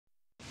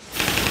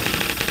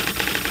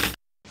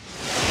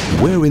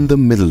We're in the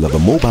middle of a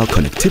mobile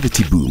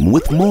connectivity boom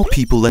with more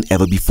people than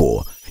ever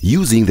before,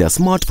 using their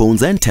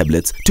smartphones and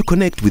tablets to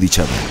connect with each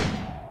other.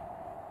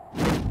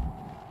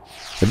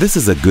 This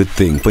is a good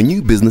thing for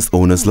new business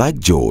owners like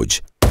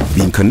George.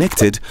 Being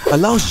connected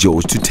allows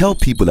George to tell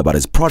people about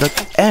his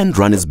product and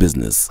run his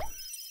business.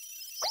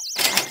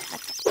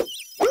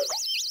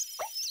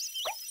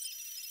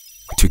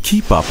 To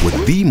keep up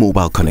with the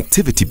mobile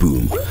connectivity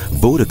boom,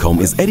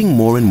 Vodacom is adding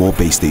more and more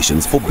base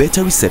stations for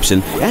better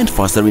reception and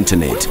faster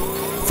internet.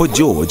 For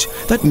George,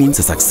 that means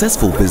a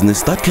successful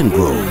business that can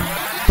grow.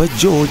 But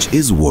George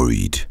is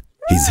worried.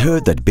 He's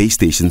heard that base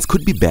stations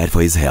could be bad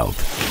for his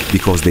health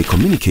because they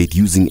communicate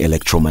using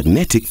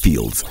electromagnetic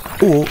fields,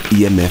 or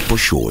EMF for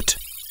short.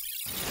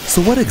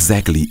 So what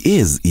exactly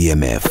is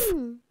EMF?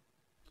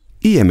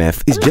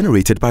 EMF is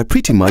generated by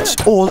pretty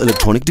much all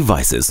electronic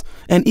devices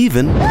and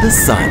even the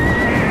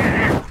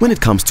sun. When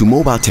it comes to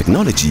mobile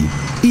technology,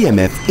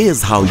 EMF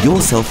is how your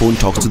cell phone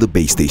talks to the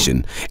base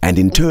station and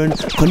in turn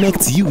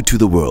connects you to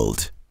the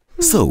world.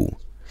 So,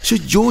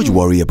 should George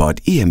worry about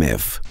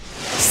EMF?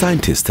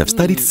 Scientists have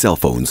studied cell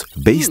phones,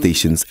 base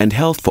stations and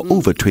health for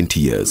over 20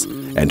 years.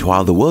 And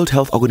while the World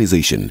Health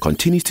Organization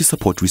continues to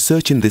support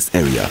research in this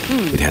area,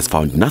 it has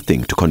found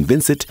nothing to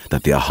convince it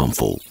that they are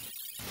harmful.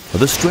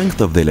 The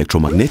strength of the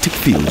electromagnetic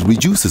field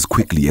reduces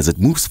quickly as it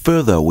moves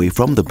further away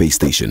from the base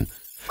station.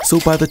 So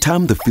by the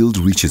time the field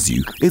reaches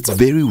you, it's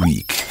very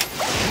weak.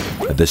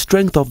 The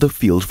strength of the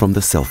field from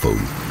the cell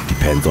phone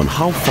depends on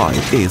how far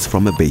it is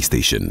from a base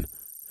station.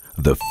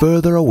 The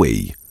further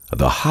away,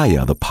 the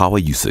higher the power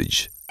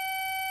usage.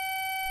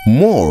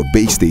 More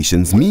base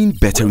stations mean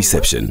better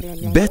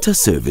reception, better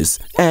service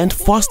and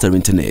faster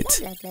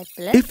internet.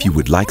 If you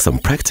would like some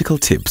practical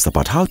tips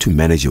about how to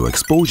manage your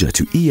exposure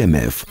to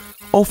EMF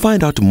or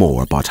find out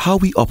more about how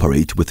we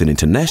operate within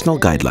international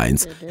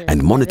guidelines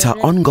and monitor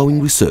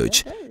ongoing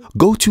research,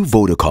 go to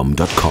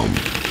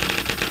Vodacom.com.